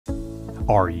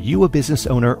Are you a business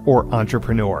owner or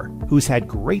entrepreneur who's had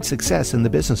great success in the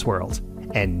business world,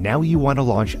 and now you want to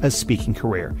launch a speaking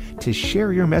career to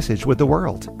share your message with the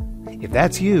world? If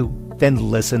that's you,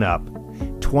 then listen up.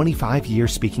 25-year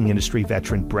speaking industry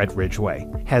veteran Brett Ridgway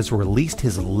has released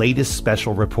his latest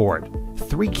special report,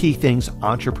 3 Key Things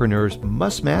Entrepreneurs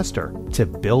Must Master to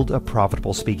Build a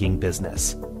Profitable Speaking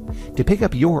Business. To pick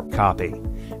up your copy,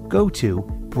 go to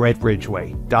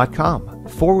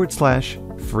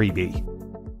brettridgway.com/freebie.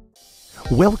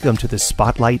 Welcome to the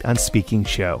Spotlight on Speaking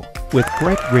show with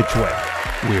Brett Ridgway,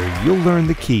 where you'll learn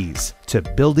the keys to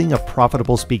building a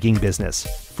profitable speaking business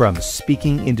from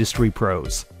speaking industry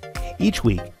pros. Each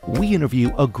week, we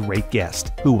interview a great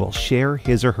guest who will share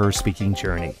his or her speaking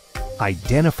journey,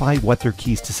 identify what their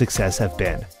keys to success have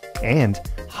been, and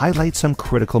highlight some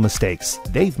critical mistakes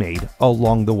they've made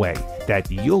along the way that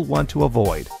you'll want to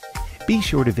avoid. Be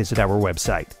sure to visit our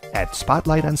website at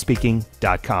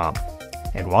spotlightonspeaking.com.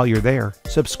 And while you're there,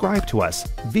 subscribe to us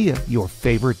via your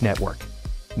favorite network.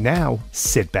 Now,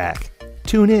 sit back,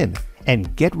 tune in,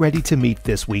 and get ready to meet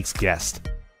this week's guest.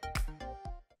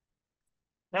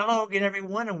 Hello again,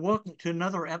 everyone, and welcome to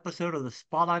another episode of the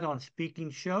Spotlight on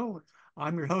Speaking show.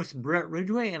 I'm your host, Brett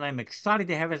Ridgway, and I'm excited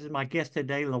to have as my guest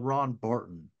today, LeRon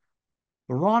Barton.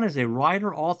 LeRon is a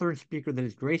writer, author, and speaker that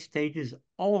has graced stages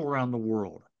all around the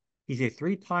world. He's a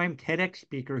 3-time TEDx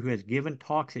speaker who has given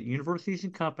talks at universities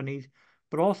and companies,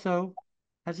 but also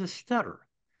has a stutter.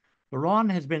 LeRon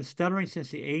has been stuttering since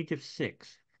the age of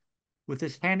 6. With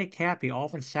his handicap, he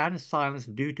often sat in silence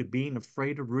due to being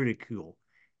afraid of ridicule.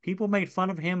 People made fun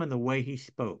of him and the way he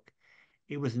spoke.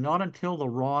 It was not until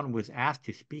LeRon was asked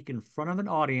to speak in front of an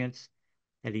audience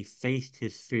that he faced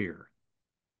his fear.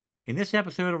 In this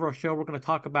episode of our show, we're going to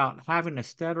talk about having a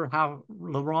stutter, how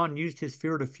LeRon used his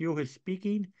fear to fuel his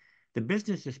speaking, the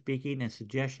business of speaking, and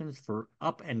suggestions for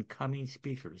up-and-coming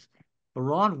speakers.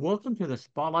 LeRon, welcome to the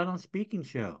Spotlight on Speaking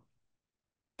show.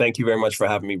 Thank you very much for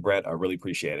having me, Brett. I really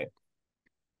appreciate it.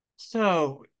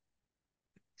 So,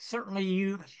 certainly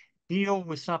you deal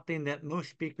with something that most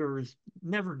speakers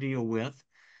never deal with.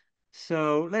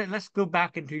 So let's go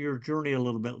back into your journey a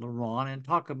little bit, LeRon, and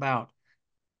talk about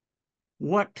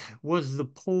what was the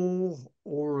pull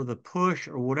or the push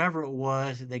or whatever it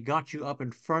was that got you up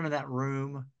in front of that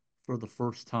room for the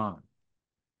first time.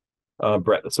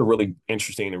 Brett, that's a really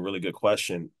interesting and really good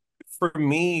question. For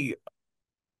me,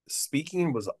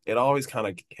 speaking it always kind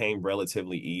of came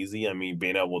relatively easy. I mean,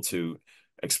 being able to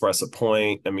express a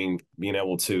point, being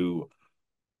able to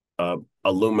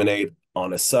illuminate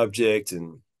on a subject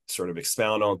and sort of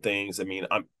expound on things.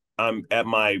 I'm at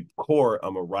my core,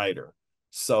 I'm a writer.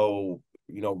 So,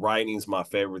 writing is my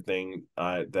favorite thing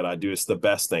that I do. It's the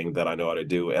best thing that I know how to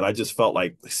do. And I just felt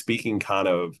like speaking kind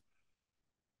of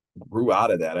grew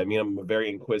out of that. I'm a very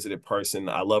inquisitive person.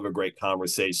 I love a great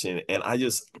conversation, and I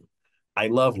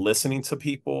love listening to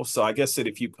people. So I guess that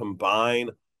if you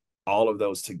combine all of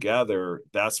those together,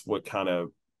 that's what kind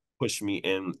of pushed me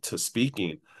into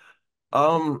speaking.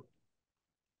 I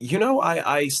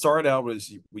started out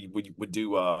as we would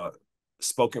do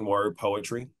spoken word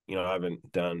poetry. I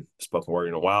haven't done spoken word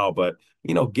in a while, but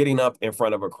getting up in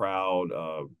front of a crowd,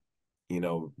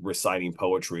 reciting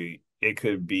poetry, it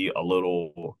could be a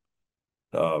little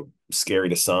scary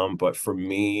to some, but for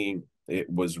me, it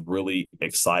was really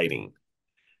exciting.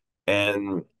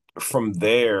 And from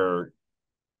there,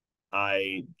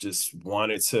 I just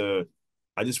wanted to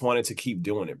keep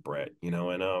doing it, Brett,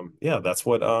 that's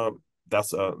what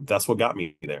got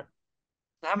me there.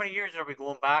 How many years are we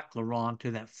going back, LeRon,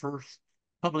 to that first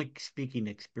public speaking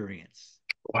experience?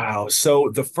 Wow.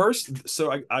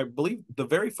 I believe the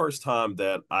very first time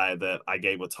that I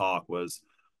gave a talk was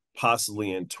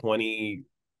possibly in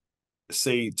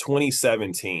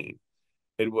 2017.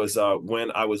 It was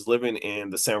when I was living in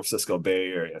the San Francisco Bay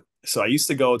Area. So I used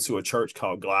to go to a church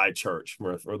called Glide Church.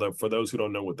 For those who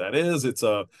don't know what that is, it's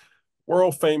a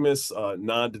world famous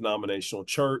non-denominational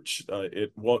church.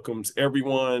 It welcomes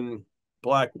everyone,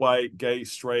 black, white, gay,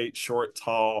 straight, short,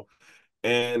 tall,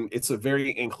 and it's a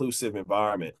very inclusive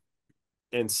environment.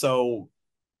 And so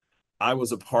I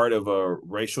was a part of a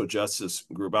racial justice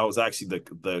group. I was actually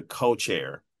the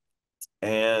co-chair,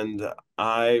 and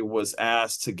I was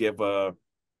asked to give a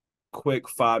quick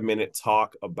 5-minute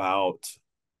talk about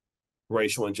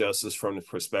racial injustice from the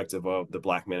perspective of the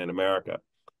Black man in America.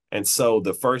 And so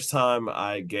the first time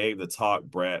I gave the talk,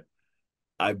 Brett,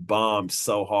 I bombed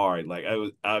so hard. Like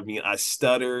I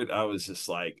stuttered. I was just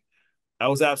like, I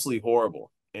was absolutely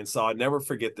horrible. And so I never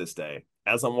forget this day.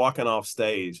 As I'm walking off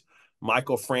stage,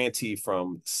 Michael Franti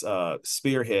from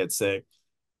Spearhead said,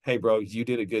 "Hey, bro, you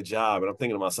did a good job." And I'm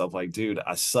thinking to myself, like, dude,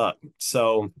 I suck.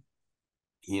 So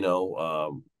you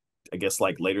know, I guess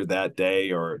like later that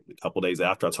day or a couple days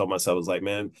after, I told myself, I was like,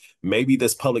 man, maybe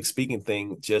this public speaking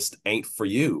thing just ain't for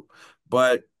you.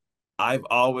 But I've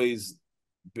always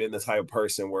been the type of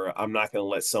person where I'm not going to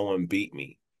let someone beat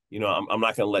me. I'm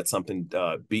not going to let something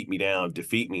beat me down,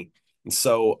 defeat me. And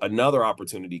so another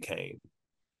opportunity came.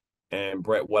 And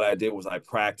Brett, what I did was I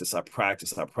practiced, I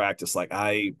practiced, I practiced. Like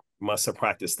I must have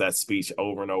practiced that speech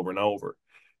over and over and over.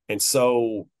 And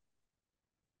so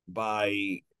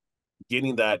by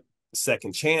getting that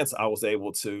second chance, I was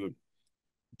able to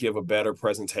give a better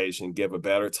presentation, give a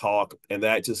better talk. And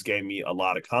that just gave me a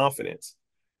lot of confidence.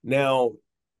 Now,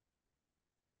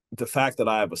 the fact that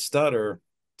I have a stutter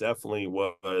definitely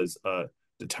was a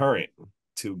deterrent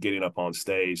to getting up on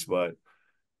stage. But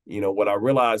what I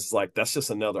realized is like that's just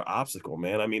another obstacle,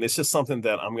 man. I mean, it's just something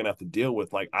that I'm gonna have to deal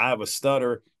with. Like I have a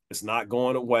stutter, it's not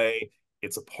going away,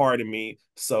 it's a part of me.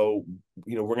 So,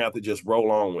 we're gonna have to just roll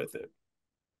on with it.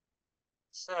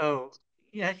 So,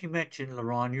 yeah, as you mentioned,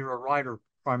 LeRon, you're a writer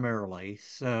primarily.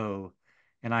 So,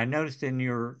 and I noticed in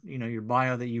your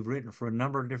bio that you've written for a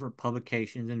number of different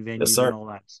publications and Yes, venues and sir. all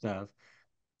that stuff.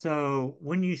 So,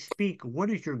 when you speak, what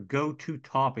is your go-to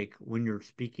topic when you're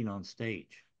speaking on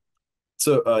stage?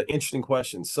 So, interesting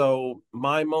question. So,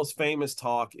 my most famous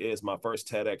talk is my first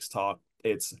TEDx talk.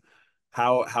 It's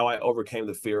how I overcame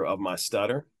the fear of my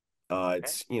stutter. Okay.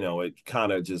 It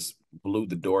kind of just blew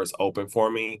the doors open for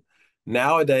me.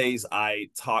 Nowadays, I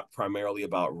talk primarily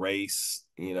about race.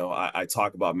 I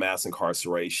talk about mass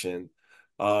incarceration.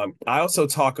 I also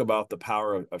talk about the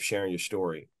power of sharing your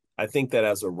story. I think that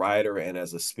as a writer and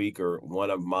as a speaker,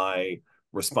 one of my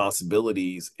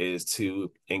responsibilities is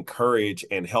to encourage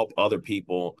and help other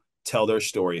people tell their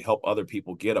story, help other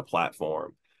people get a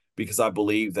platform, because I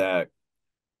believe that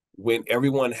when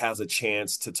everyone has a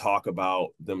chance to talk about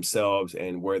themselves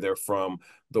and where they're from,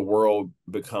 the world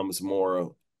becomes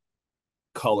more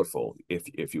colorful,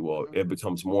 if you will. Mhm. It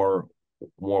becomes more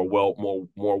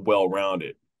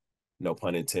well-rounded, no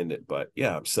pun intended. But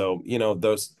yeah, so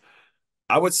those,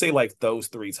 I would say, like those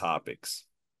three topics.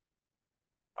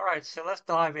 All right, so let's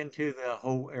dive into the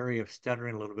whole area of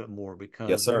stuttering a little bit more Yes,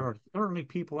 because there sir. are certainly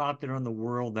people out there in the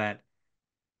world that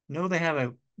know they have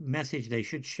a message they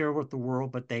should share with the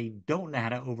world, but they don't know how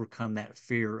to overcome that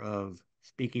fear of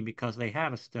speaking because they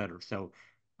have a stutter. So,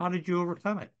 how did you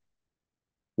overcome it?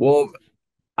 Well,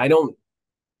 I don't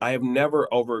I have never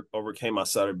overcame my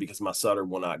stutter because my stutter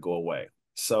will not go away.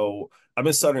 So I've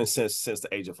been stuttering since the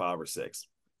age of 5 or 6,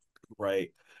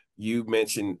 right? You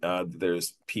mentioned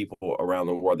there's people around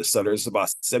the world that stutter. There's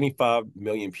about 75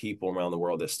 million people around the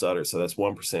world that stutter. So that's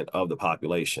 1% of the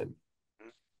population.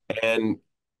 And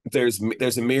there's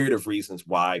a myriad of reasons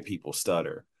why people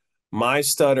stutter. My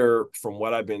stutter, from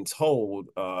what I've been told,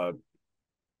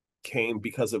 came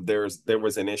because of there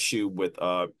was an issue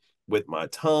with my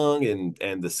tongue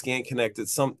and the skin connected,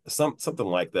 something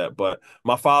like that. But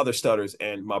my father stutters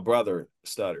and my brother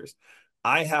stutters.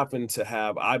 I happen to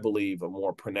have, I believe, a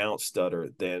more pronounced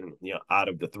stutter than out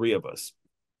of the three of us.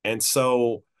 And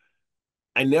so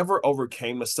I never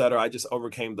overcame the stutter. I just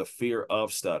overcame the fear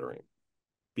of stuttering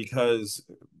because,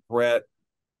 Brett,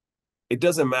 it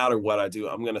doesn't matter what I do,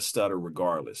 I'm going to stutter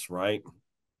regardless, right?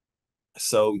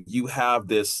 So you have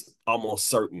this almost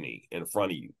certainty in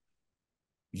front of you.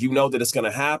 You know that it's going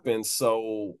to happen.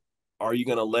 So are you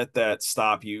going to let that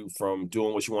stop you from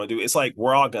doing what you want to do? It's like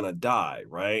we're all going to die,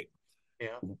 right?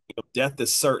 Yeah. Death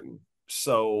is certain.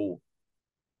 So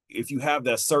if you have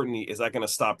that certainty, is that going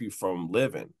to stop you from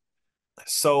living?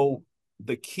 So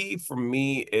the key for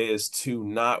me is to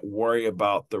not worry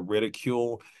about the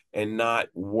ridicule and not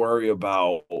worry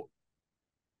about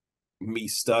me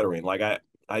stuttering. Like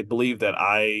I believe that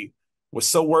I was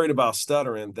so worried about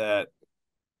stuttering that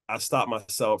I stopped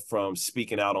myself from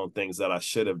speaking out on things that I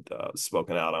should have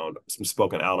spoken out,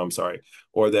 I'm sorry,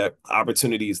 or that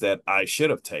opportunities that I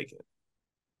should have taken.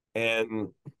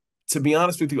 And to be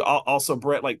honest with you, also,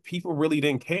 Brett, like people really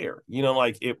didn't care.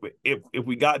 Like if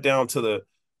we got down to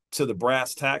the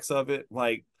brass tacks of it,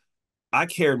 like I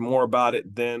cared more about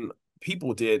it than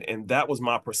people did. And that was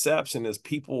my perception as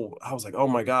people. I was like, oh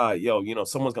my God, yo,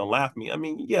 someone's gonna laugh at me. I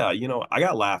mean, yeah, I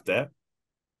got laughed at,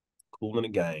 cool in the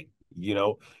gang. You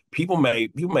know, people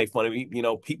make fun of me.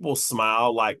 People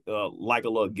smile like a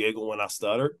little giggle when I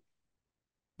stutter.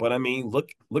 But I mean,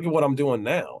 look at what I'm doing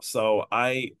now. So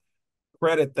I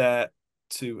credit that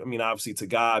to, I mean, obviously to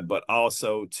God, but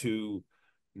also to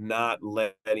not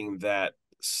letting that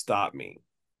stop me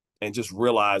and just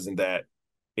realizing that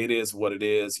it is what it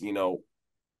is.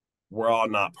 We're all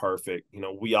not perfect.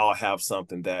 We all have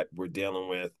something that we're dealing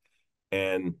with,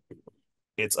 and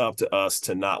it's up to us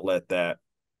to not let that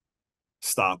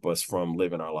stop us from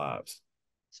living our lives.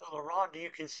 So, LeRon, do you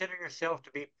consider yourself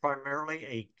to be primarily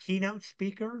a keynote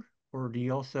speaker, or do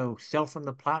you also sell from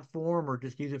the platform, or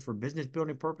just use it for business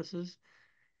building purposes,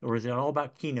 or is it all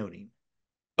about keynoting?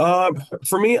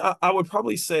 For me, I would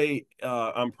probably say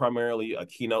I'm primarily a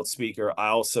keynote speaker. I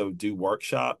also do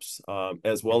workshops,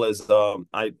 as well Okay. as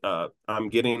I'm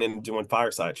getting and doing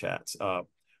fireside chats.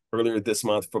 Earlier this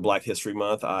month for Black History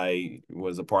Month, I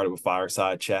was a part of a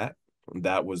fireside chat.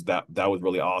 That was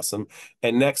really awesome.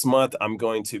 And next month, I'm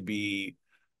going to be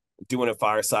doing a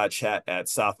fireside chat at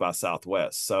South by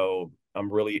Southwest. So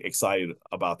I'm really excited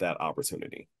about that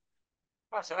opportunity.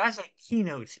 All right, so as a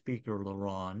keynote speaker,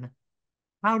 LeRon,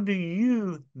 how do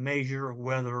you measure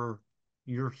whether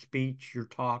your speech, your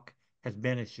talk has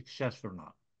been a success or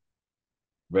not?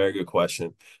 Very good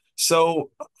question. So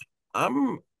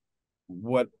I'm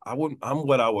I'm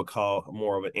what I would call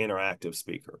more of an interactive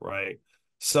speaker, right?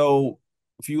 So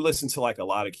if you listen to like a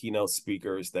lot of keynote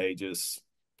speakers, they just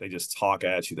talk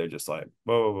at you. They're just like,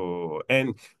 whoa.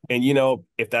 And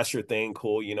if that's your thing,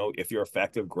 cool. If you're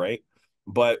effective, great.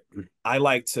 But I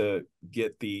like to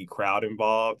get the crowd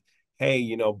involved.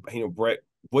 Hey, Brett,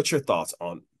 what's your thoughts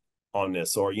on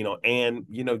this? Or, and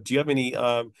do you have any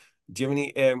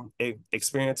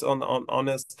experience on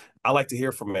this? I like to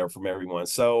hear from everyone.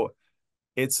 So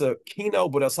it's a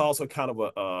keynote, but it's also kind of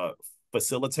a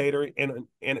facilitator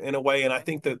in a way. And I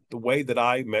think that the way that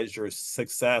I measure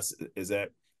success is that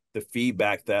the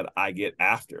feedback that I get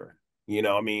after.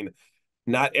 I mean,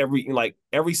 not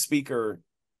every speaker,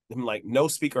 like no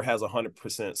speaker has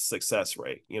 100% success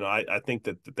rate. I think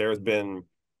that there's been,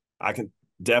 I can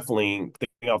definitely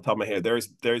think off the top of my head, there's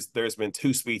been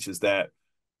two speeches that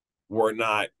were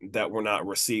not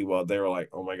received well. They were like,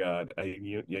 oh my God,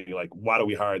 you're like, why do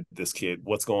we hire this kid?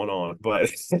 What's going on? But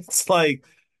it's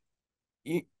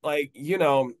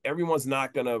everyone's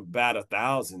not gonna bat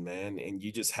 1,000, man, and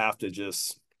you just have to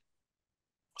just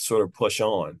sort of push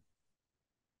on.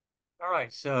 All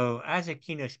right, so as a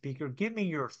keynote speaker, give me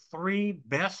your three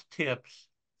best tips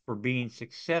for being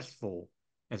successful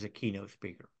as a keynote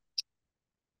speaker.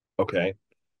 Okay.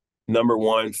 Number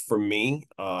one for me,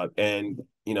 and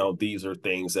these are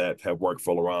things that have worked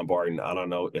for LeRon Barton. I don't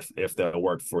know if they'll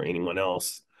work for anyone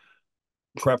else.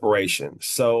 Preparation.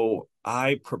 So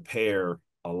I prepare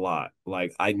a lot.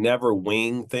 Like I never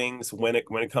wing things when it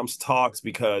comes to talks,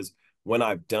 because when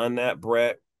I've done that,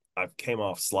 Brett, I've came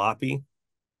off sloppy.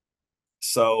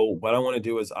 So what I want to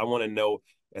do is I want to know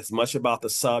as much about the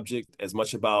subject, as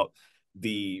much about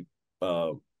the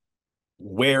uh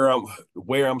where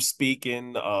I'm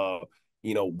speaking,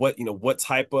 what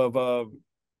type of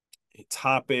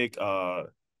topic, how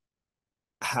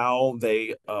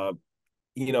they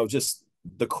just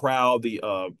the crowd, the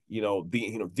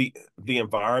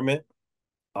environment.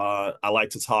 I like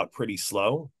to talk pretty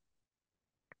slow,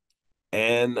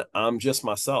 and I'm just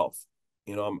myself.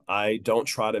 I don't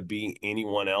try to be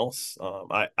anyone else.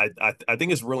 I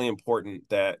think it's really important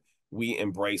that we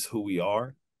embrace who we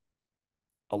are.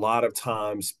 A lot of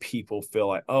times people feel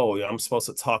like, oh, I'm supposed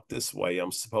to talk this way.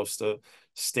 I'm supposed to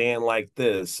stand like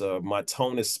this. My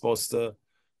tone is supposed to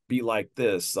be like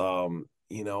this. I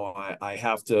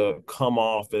have to come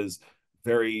off as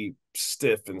very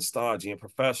stiff and stodgy and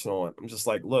professional. And I'm just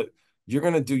like, look, you're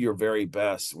going to do your very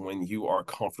best when you are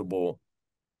comfortable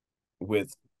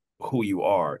with who you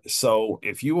are. So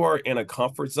if you are in a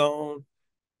comfort zone,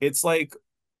 it's like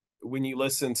when you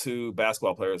listen to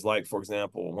basketball players, like for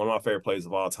example, one of my favorite players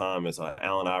of all time is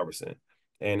Allen Iverson,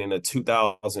 and in the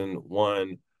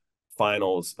 2001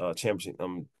 Finals championship,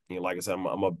 like I said,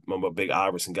 I'm a big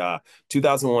Iverson guy.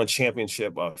 2001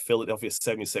 championship, Philadelphia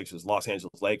 76ers, Los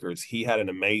Angeles Lakers. He had an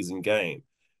amazing game,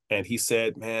 and he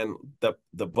said, "Man,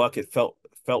 the bucket felt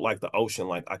like the ocean,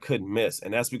 like I couldn't miss,"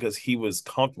 and that's because he was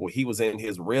comfortable. He was in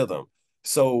his rhythm,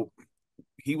 so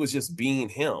he was just being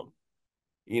him.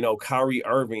 Kyrie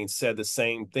Irving said the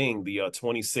same thing. The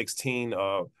 2016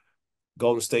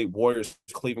 Golden State Warriors,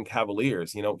 Cleveland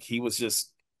Cavaliers.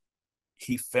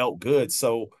 He felt good.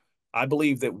 So I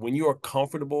believe that when you are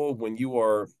comfortable, when you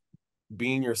are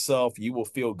being yourself, you will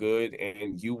feel good,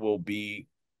 and you will be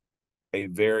a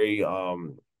very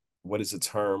what is the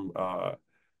term?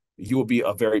 You will be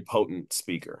a very potent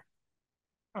speaker.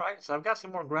 All right, so I've got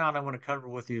some more ground I want to cover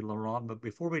with you, LeRon, but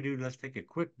before we do, let's take a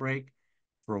quick break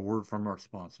for a word from our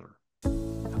sponsor.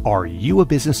 Are you a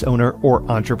business owner or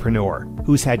entrepreneur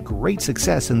who's had great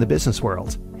success in the business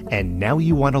world, and now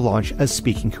you want to launch a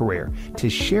speaking career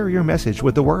to share your message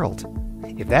with the world?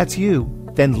 If that's you,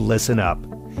 then listen up.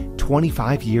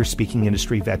 25-year speaking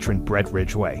industry veteran Brett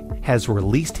Ridgway has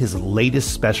released his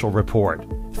latest special report,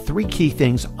 3 key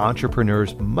things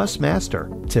entrepreneurs must master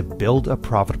to build a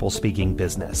profitable speaking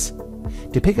business.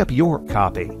 To pick up your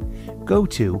copy, go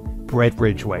to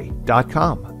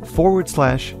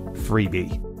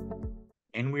brettridgway.com/freebie.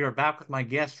 And we are back with my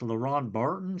guest, LeRon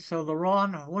Barton. So,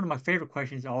 LeRon, one of my favorite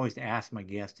questions I always ask my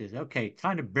guest is, okay,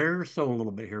 kind of bare your soul a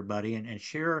little bit here, buddy, and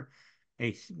share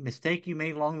a mistake you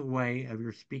made along the way of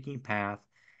your speaking path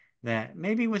that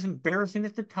maybe was embarrassing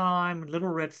at the time, a little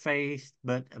red-faced,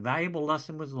 but a valuable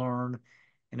lesson was learned,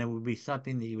 and it would be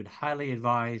something that you would highly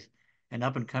advise an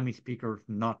up-and-coming speaker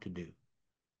not to do.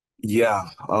 Yeah.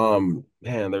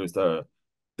 Man, there's been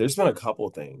a couple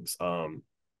of things.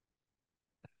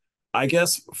 I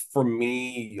guess for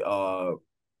me,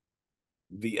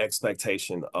 the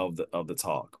expectation of the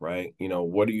talk, right?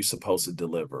 What are you supposed to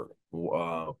deliver?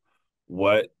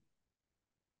 What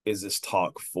is this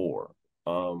talk for?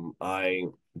 I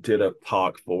did a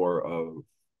talk for a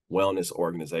wellness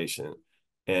organization,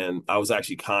 and I was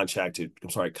actually contracted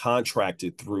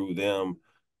through them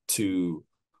to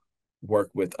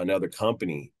work with another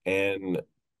company. And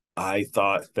I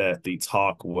thought that the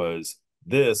talk was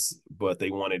this, but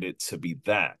they wanted it to be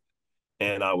that.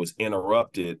 And I was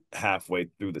interrupted halfway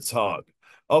through the talk.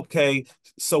 Okay,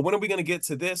 so when are we going to get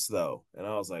to this though? And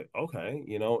I was like, okay,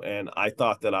 and I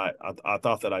thought that I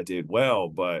thought that I did well,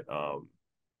 but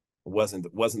wasn't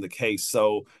the case.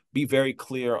 So be very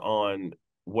clear on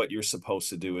what you're supposed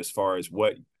to do as far as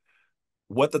what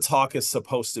the talk is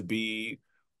supposed to be,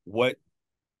 what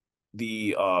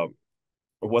the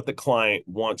what the client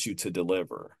wants you to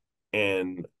deliver,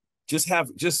 and just have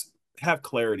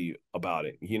clarity about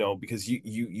it, because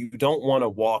you don't want to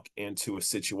walk into a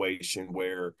situation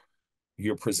where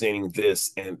you're presenting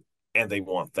this and they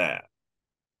want that.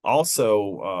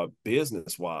 Also,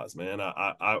 business wise, man,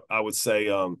 I would say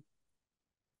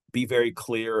be very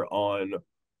clear on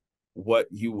what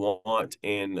you want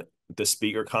in the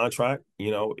speaker contract.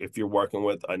 If you're working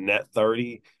with a net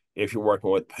 30, if you're working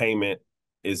with payment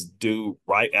is due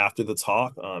right after the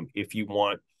talk, if you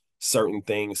want certain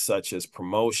things such as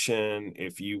promotion,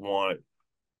 if you want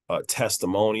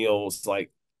testimonials,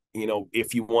 like,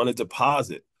 if you want a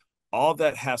deposit, all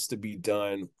that has to be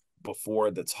done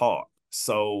before the talk.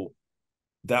 So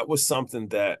that was something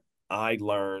that I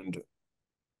learned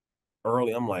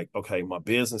early. I'm like, okay, my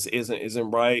business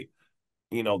isn't right.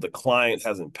 The client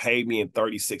hasn't paid me in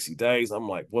 30, 60 days. I'm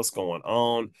like, what's going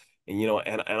on?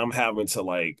 And I'm having to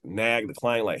like nag the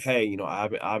client, like, hey, I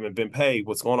haven't been paid.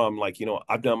 What's going on? I'm like,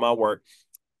 I've done my work.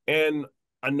 And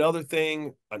another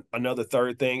thing, another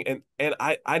third thing, and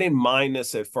I didn't mind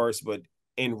this at first, but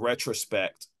in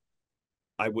retrospect,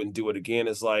 I wouldn't do it again.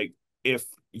 Is like, if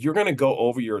you're gonna go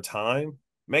over your time,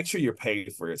 make sure you're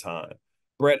paid for your time.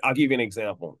 Brett, I'll give you an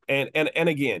example. And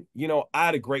again, I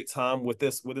had a great time with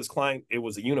this client. It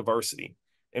was a university,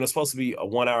 and it was supposed to be a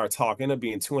 1 hour talk. It ended up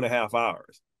being 2.5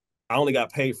 hours. I only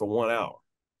got paid for 1 hour.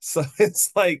 So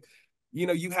it's like,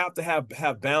 you have to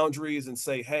have boundaries and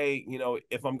say, hey,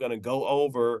 if I'm gonna go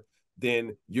over,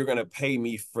 then you're gonna pay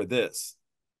me for this.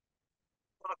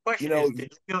 Well, the You question know, is,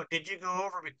 did you go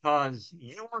over because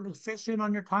you weren't efficient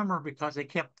on your time, or because they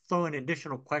kept throwing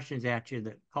additional questions at you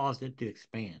that caused it to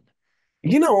expand?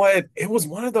 You know what? It was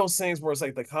one of those things where it's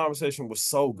like the conversation was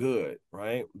so good,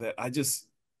 right? That I just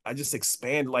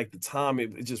expanded like the time.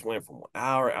 It just went from 1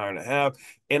 hour, hour and a half.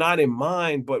 And I didn't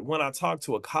mind, but when I talked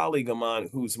to a colleague of mine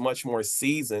who's much more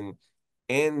seasoned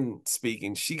in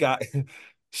speaking, she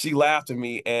laughed at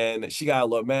me and she got a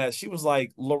little mad. She was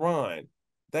like, LeRon,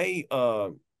 they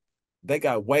they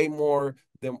got way more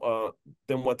than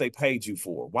what they paid you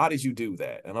for. Why did you do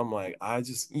that? And I'm like, I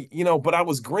just, but I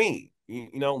was green.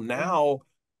 Yeah.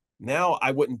 Now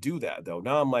I wouldn't do that though.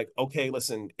 Now I'm like, okay,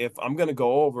 listen, if I'm gonna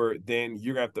go over, then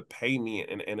you're gonna have to pay me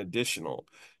an additional.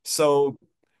 So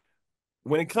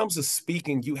when it comes to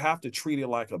speaking, you have to treat it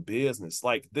like a business.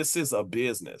 Like, this is a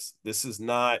business. This is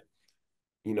not,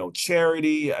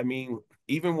 charity. I mean,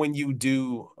 even when you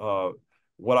do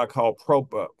what I call pro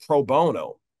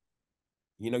bono,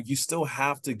 you still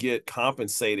have to get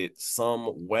compensated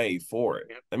some way for it.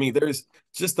 Yep. I mean, there's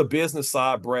just the business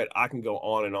side, Brett. I can go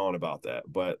on and on about that,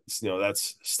 but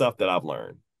that's stuff that I've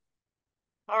learned.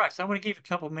 All right, so I'm going to give you a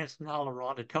couple of minutes now,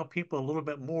 LeRon, to tell people a little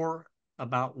bit more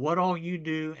about what all you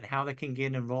do and how they can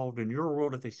get involved in your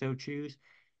world if they so choose.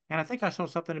 And I think I saw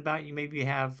something about you. Maybe you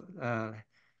have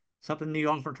something new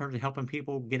offer in terms of helping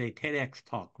people get a TEDx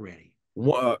talk ready.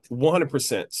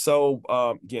 100%. So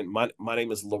again, my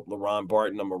name is LeRon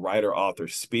Barton. I'm a writer, author,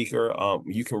 speaker.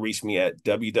 You can reach me at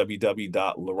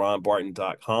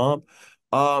www.leronbarton.com.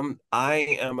 I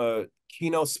am a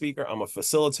keynote speaker. I'm a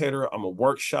facilitator. I'm a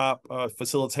workshop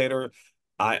facilitator.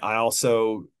 I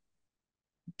also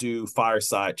do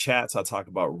fireside chats. I talk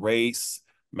about race,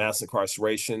 mass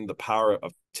incarceration, the power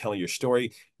of telling your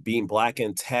story, being Black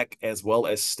in tech, as well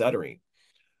as stuttering.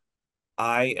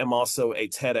 I am also a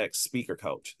TEDx speaker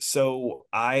coach. So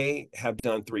I have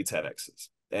done 3 TEDx's,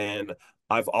 and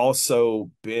I've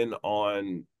also been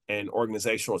on an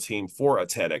organizational team for a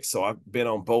TEDx. So I've been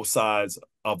on both sides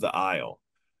of the aisle.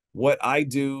 What I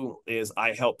do is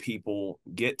I help people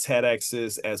get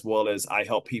TEDx's, as well as I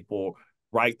help people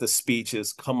write the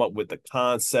speeches, come up with the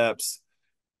concepts,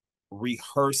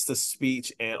 rehearse the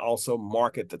speech, and also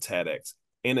market the TEDx.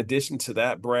 In addition to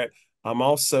that, Brett, I'm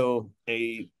also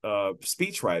a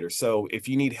speech writer. So if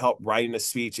you need help writing a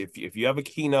speech, if you have a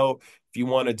keynote, if you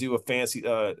want to do a fancy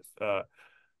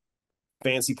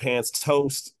pants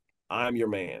toast, I'm your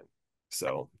man.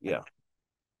 So yeah.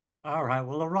 All right.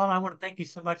 Well, LeRon, I want to thank you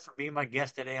so much for being my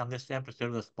guest today on this episode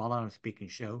of the Spotlight on Speaking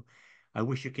Show. I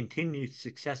wish you continued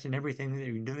success in everything that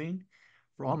you're doing.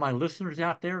 For all my listeners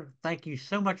out there, thank you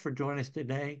so much for joining us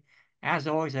today. As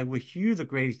always, I wish you the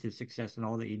greatest of success in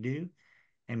all that you do.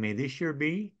 And may this year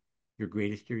be your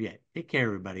greatest year yet. Take care,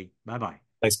 everybody. Bye-bye.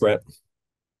 Thanks, Brett.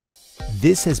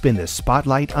 This has been the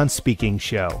Spotlight on Speaking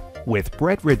Show with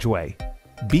Brett Ridgway.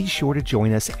 Be sure to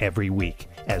join us every week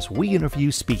as we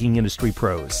interview speaking industry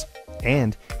pros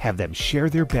and have them share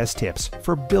their best tips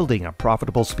for building a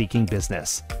profitable speaking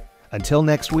business. Until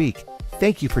next week,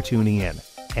 thank you for tuning in,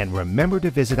 and remember to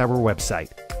visit our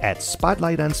website at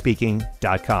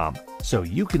spotlightonspeaking.com so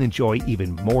you can enjoy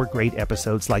even more great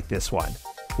episodes like this one.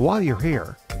 While you're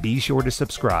here, be sure to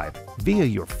subscribe via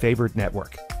your favorite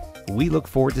network. We look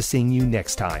forward to seeing you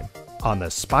next time on the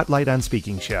Spotlight on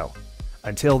Speaking Show.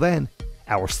 Until then,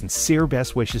 our sincere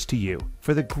best wishes to you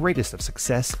for the greatest of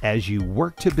success as you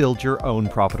work to build your own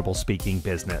profitable speaking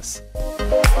business.